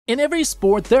In every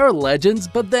sport, there are legends,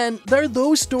 but then there are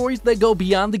those stories that go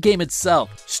beyond the game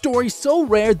itself. Stories so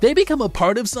rare, they become a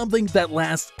part of something that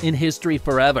lasts in history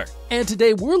forever. And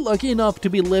today, we're lucky enough to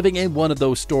be living in one of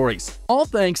those stories. All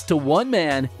thanks to one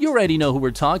man, you already know who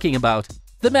we're talking about.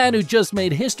 The man who just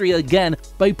made history again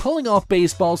by pulling off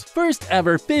baseball's first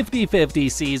ever 50-50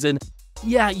 season.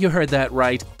 Yeah, you heard that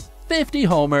right. 50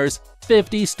 homers,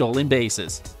 50 stolen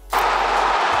bases.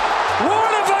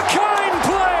 One-of-a-kind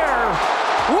player!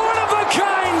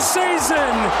 One-of-a-kind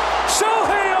season!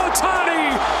 Shohei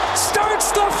Ohtani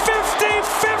starts the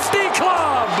 50-50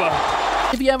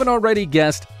 club! If you haven't already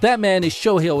guessed, that man is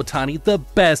Shohei Ohtani, the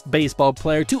best baseball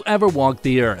player to ever walk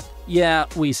the earth. Yeah,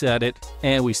 we said it,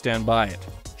 and we stand by it.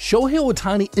 Shohei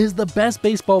Ohtani is the best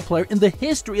baseball player in the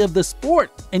history of the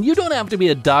sport. And you don't have to be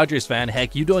a Dodgers fan,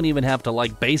 heck, you don't even have to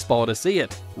like baseball to see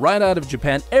it. Right out of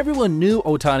Japan, everyone knew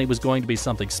Ohtani was going to be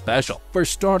something special. For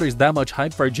starters, that much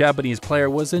hype for a Japanese player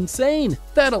was insane.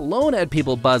 That alone had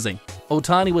people buzzing.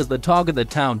 Ohtani was the talk of the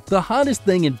town, the hottest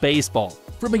thing in baseball.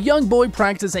 From a young boy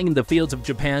practicing in the fields of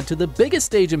Japan to the biggest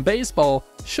stage in baseball,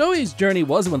 Shohei's journey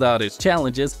wasn't without its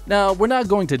challenges. Now, we're not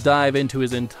going to dive into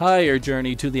his entire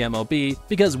journey to the MLB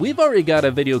because we've already got a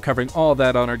video covering all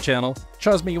that on our channel.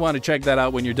 Trust me, you want to check that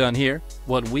out when you're done here.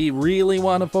 What we really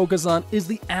want to focus on is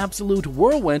the absolute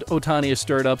whirlwind Ohtani has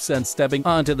stirred up since stepping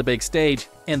onto the big stage.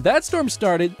 And that storm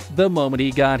started the moment he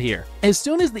got here. As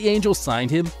soon as the Angels signed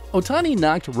him, Ohtani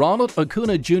knocked Ronald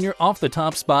Acuna Jr. off the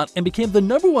top spot and became the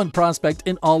 #1 prospect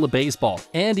in all of baseball.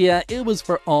 And yeah, it was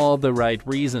for all the right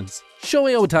reasons.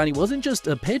 Shohei Ohtani wasn't just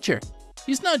a pitcher.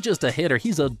 He's not just a hitter,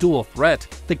 he's a dual threat.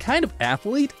 The kind of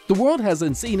athlete the world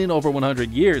hasn't seen in over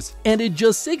 100 years. And in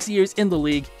just 6 years in the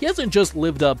league, he hasn't just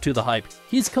lived up to the hype,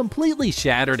 he's completely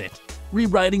shattered it,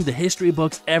 rewriting the history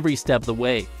books every step of the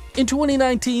way. In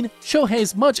 2019,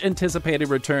 Shohei's much-anticipated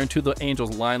return to the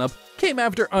Angels lineup came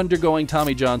after undergoing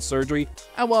Tommy John surgery,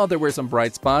 and while there were some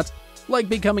bright spots, like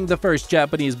becoming the first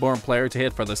Japanese-born player to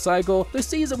hit for the cycle, the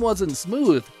season wasn't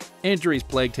smooth. Injuries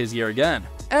plagued his year again.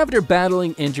 After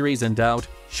battling injuries and doubt,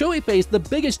 Shohei faced the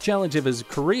biggest challenge of his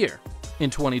career in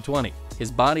 2020.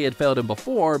 His body had failed him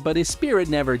before, but his spirit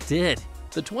never did.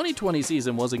 The 2020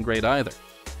 season wasn't great either.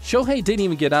 Shohei didn't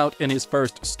even get out in his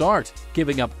first start,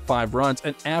 giving up 5 runs,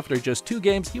 and after just 2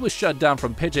 games, he was shut down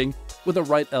from pitching with a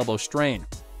right elbow strain.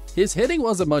 His hitting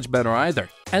wasn't much better either,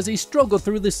 as he struggled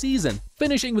through the season,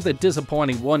 finishing with a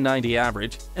disappointing 190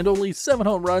 average and only 7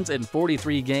 home runs in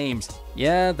 43 games.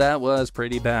 Yeah, that was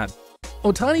pretty bad.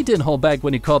 Ohtani didn't hold back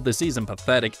when he called the season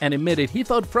pathetic and admitted he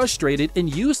felt frustrated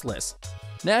and useless.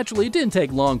 Naturally, it didn't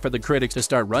take long for the critics to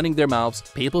start running their mouths.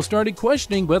 People started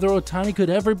questioning whether Ohtani could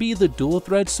ever be the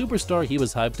dual-threat superstar he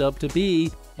was hyped up to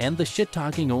be, and the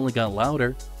shit-talking only got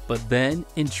louder. But then,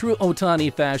 in true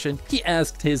Ohtani fashion, he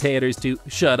asked his haters to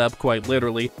shut up quite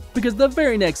literally, because the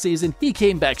very next season, he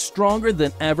came back stronger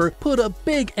than ever, put up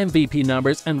big MVP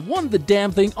numbers, and won the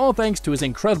damn thing all thanks to his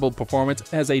incredible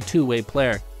performance as a two-way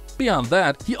player. Beyond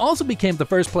that, he also became the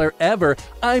first player ever,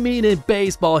 in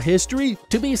baseball history,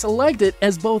 to be selected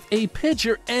as both a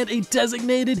pitcher and a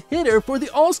designated hitter for the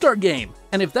All-Star Game.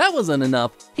 And if that wasn't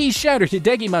enough, he shattered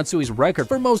Hideki Matsui's record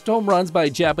for most home runs by a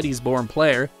Japanese-born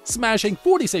player, smashing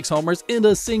 46 homers in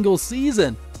a single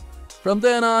season. From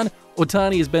then on,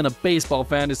 Ohtani has been a baseball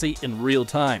fantasy in real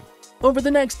time. Over the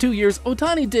next 2 years,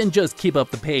 Ohtani didn't just keep up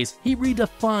the pace, he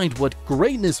redefined what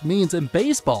greatness means in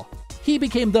baseball. He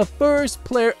became the first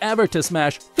player ever to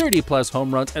smash 30-plus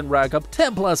home runs and rack up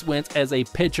 10-plus wins as a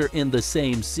pitcher in the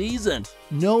same season.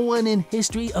 No one in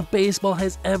history of baseball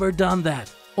has ever done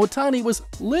that. Ohtani was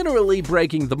literally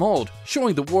breaking the mold,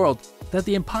 showing the world that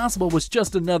the impossible was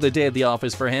just another day at the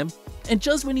office for him. And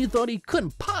just when you thought he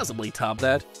couldn't possibly top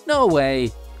that, no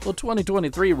way. Well,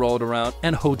 2023 rolled around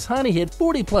and Ohtani hit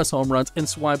 40-plus home runs and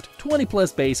swiped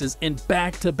 20-plus bases in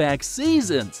back-to-back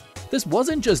seasons. This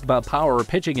wasn't just about power or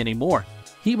pitching anymore.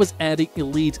 He was adding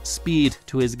elite speed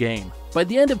to his game. By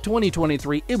the end of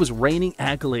 2023, it was raining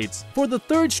accolades. For the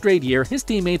 3rd straight year, his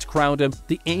teammates crowned him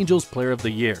the Angels Player of the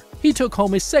Year. He took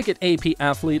home his 2nd AP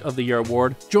Athlete of the Year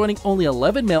award, joining only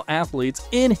 11 male athletes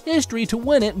in history to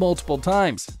win it multiple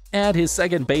times. Add his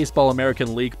 2nd Baseball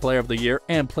American League Player of the Year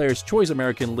and Players' Choice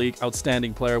American League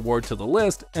Outstanding Player award to the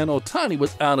list, and Ohtani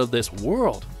was out of this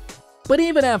world. But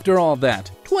even after all that,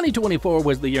 2024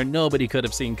 was the year nobody could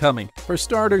have seen coming. For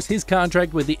starters, his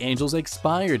contract with the Angels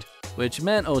expired, which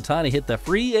meant Ohtani hit the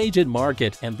free agent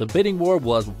market, and the bidding war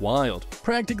was wild.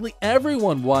 Practically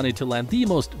everyone wanted to land the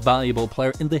most valuable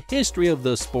player in the history of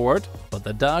the sport, but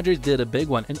the Dodgers did a big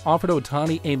one and offered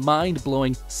Ohtani a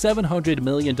mind-blowing $700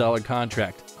 million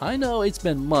contract. I know it's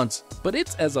been months, but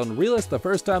it's as unreal as the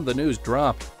first time the news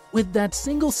dropped. With that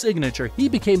single signature, he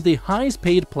became the highest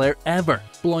paid player ever,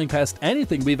 blowing past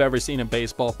anything we've ever seen in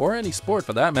baseball, or any sport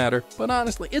for that matter, but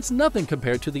honestly, it's nothing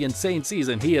compared to the insane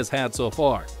season he has had so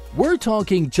far. We're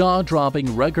talking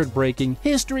jaw-dropping, record-breaking,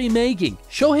 history-making.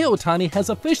 Shohei Ohtani has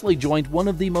officially joined one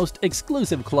of the most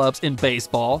exclusive clubs in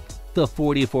baseball, the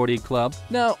 40-40 Club.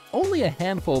 Now, only a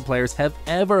handful of players have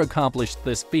ever accomplished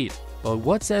this feat. But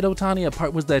what set Ohtani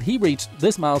apart was that he reached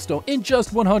this milestone in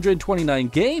just 129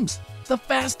 games. The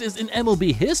fastest in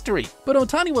MLB history. But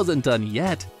Ohtani wasn't done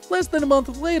yet. Less than a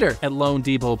month later, at Lone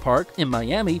Depot Park in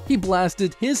Miami, he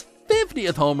blasted his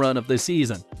 50th home run of the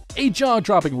season. A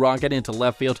jaw-dropping rocket into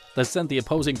left field that sent the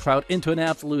opposing crowd into an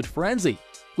absolute frenzy.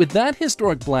 With that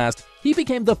historic blast, he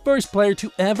became the first player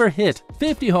to ever hit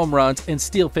 50 home runs and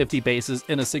steal 50 bases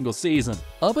in a single season.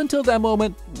 Up until that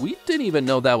moment, we didn't even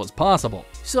know that was possible.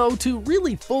 So to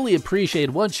really fully appreciate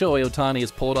what Shohei Ohtani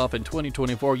has pulled off in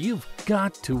 2024, you've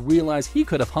got to realize he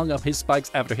could have hung up his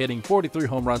spikes after hitting 43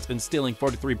 home runs and stealing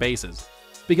 43 bases.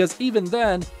 Because even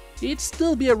then, he'd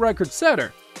still be a record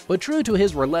setter. But true to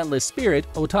his relentless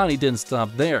spirit, Ohtani didn't stop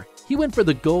there. He went for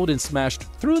the gold and smashed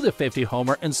through the 50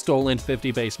 homer and stolen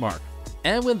 50 base mark.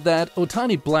 And with that,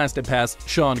 Ohtani blasted past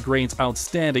Shawn Green's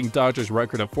outstanding Dodgers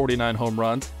record of 49 home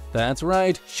runs. That's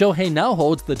right, Shohei now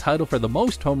holds the title for the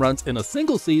most home runs in a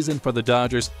single season for the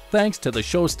Dodgers, thanks to the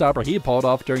showstopper he pulled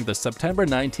off during the September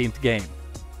 19th game,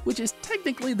 which is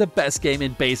technically the best game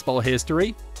in baseball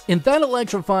history. In that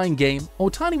electrifying game,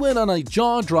 Ohtani went on a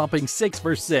jaw-dropping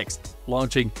 6-for-6,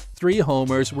 launching 3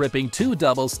 homers, ripping 2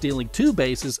 doubles, stealing 2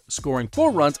 bases, scoring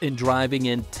 4 runs, and driving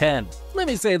in 10. Let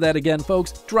me say that again,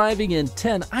 folks. Driving in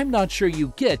 10, I'm not sure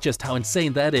you get just how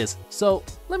insane that is. So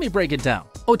let me break it down.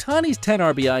 Ohtani's 10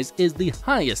 RBIs is the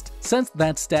highest since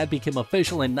that stat became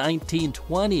official in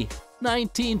 1920.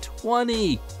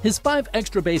 1920! His 5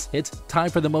 extra base hits tie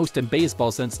for the most in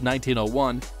baseball since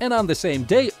 1901, and on the same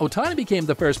day, Ohtani became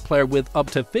the first player with up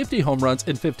to 50 home runs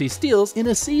and 50 steals in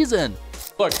a season.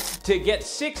 Look, to get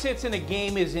 6 hits in a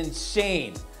game is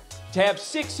insane. To have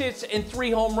 6 hits and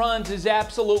 3 home runs is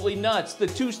absolutely nuts. The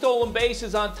 2 stolen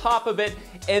bases on top of it,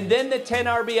 and then the 10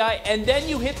 RBI, and then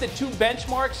you hit the 2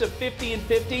 benchmarks of 50 and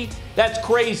 50. That's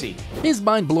crazy. His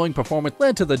mind-blowing performance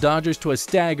led to the Dodgers to a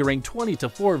staggering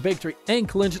 20-4 victory and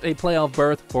clinched a playoff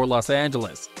berth for Los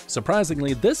Angeles.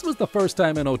 Surprisingly, this was the first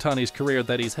time in Ohtani's career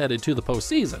that he's headed to the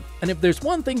postseason. And if there's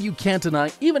one thing you can't deny,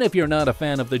 even if you're not a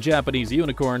fan of the Japanese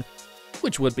unicorn,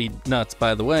 which would be nuts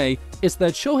by the way, is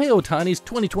that Shohei Ohtani's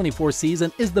 2024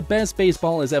 season is the best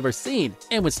baseball has ever seen,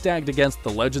 and when stacked against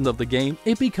the legend of the game,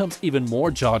 it becomes even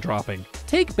more jaw-dropping.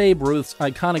 Take Babe Ruth's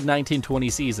iconic 1920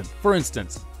 season, for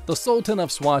instance. The Sultan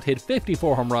of SWAT hit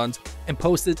 54 home runs and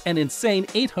posted an insane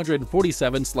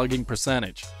 847 slugging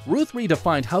percentage. Ruth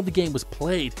redefined how the game was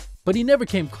played, but he never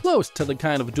came close to the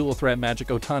kind of dual-threat magic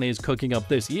Ohtani is cooking up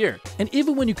this year. And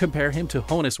even when you compare him to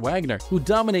Honus Wagner, who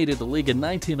dominated the league in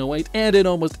 1908 and in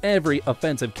almost every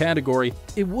offensive category,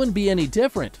 it wouldn't be any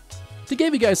different. To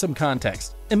give you guys some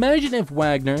context, imagine if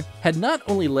Wagner had not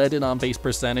only led in on-base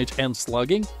percentage and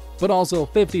slugging, but also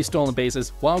 50 stolen bases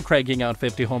while cranking out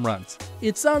 50 home runs.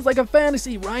 It sounds like a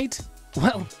fantasy, right?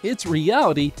 Well, it's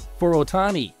reality for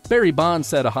Ohtani. Barry Bonds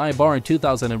set a high bar in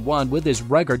 2001 with his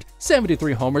record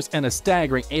 73 homers and a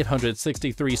staggering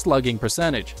 863 slugging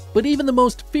percentage. But even the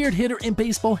most feared hitter in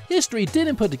baseball history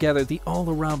didn't put together the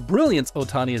all-around brilliance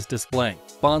Ohtani is displaying.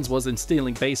 Bonds wasn't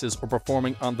stealing bases or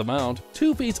performing on the mound,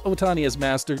 2 feats Ohtani has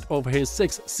mastered over his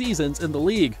 6 seasons in the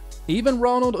league. Even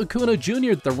Ronald Acuna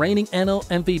Jr., the reigning NL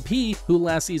MVP, who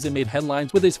last season made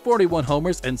headlines with his 41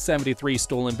 homers and 73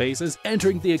 stolen bases,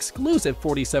 entering the exclusive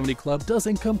 40-70 club,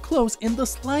 doesn't come close in the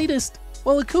slightest.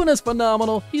 While Acuna's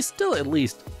phenomenal, he's still at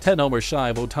least 10 homers shy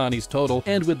of Ohtani's total,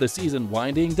 and with the season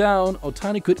winding down,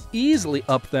 Ohtani could easily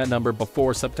up that number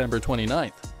before September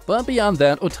 29th. But beyond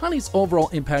that, Ohtani's overall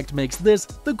impact makes this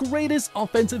the greatest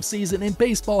offensive season in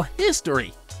baseball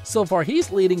history. So far,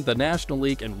 he's leading the National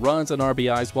League in runs and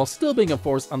RBIs while still being a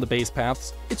force on the base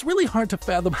paths. It's really hard to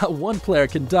fathom how one player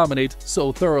can dominate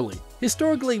so thoroughly.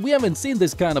 Historically, we haven't seen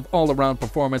this kind of all-around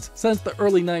performance since the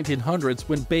early 1900s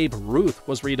when Babe Ruth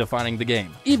was redefining the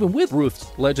game. Even with Ruth's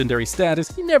legendary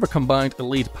status, he never combined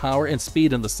elite power and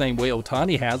speed in the same way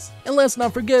Ohtani has. And let's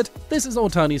not forget, this is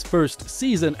Ohtani's first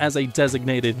season as a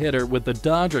designated hitter with the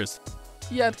Dodgers.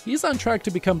 Yet, he's on track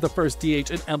to become the first DH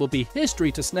in MLB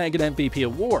history to snag an MVP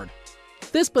award.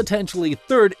 This potentially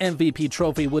third MVP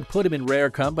trophy would put him in rare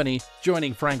company,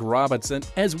 joining Frank Robinson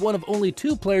as one of only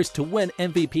 2 players to win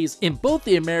MVPs in both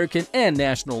the American and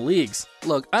National Leagues.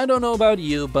 Look, I don't know about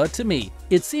you, but to me,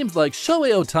 it seems like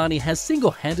Shohei Ohtani has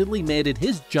single-handedly made it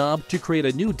his job to create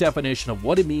a new definition of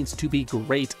what it means to be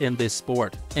great in this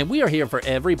sport. And we are here for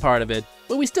every part of it,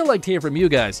 but we still like to hear from you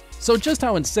guys. So just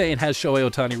how insane has Shohei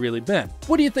Ohtani really been?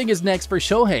 What do you think is next for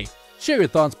Shohei? Share your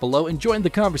thoughts below and join the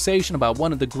conversation about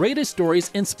one of the greatest stories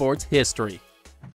in sports history.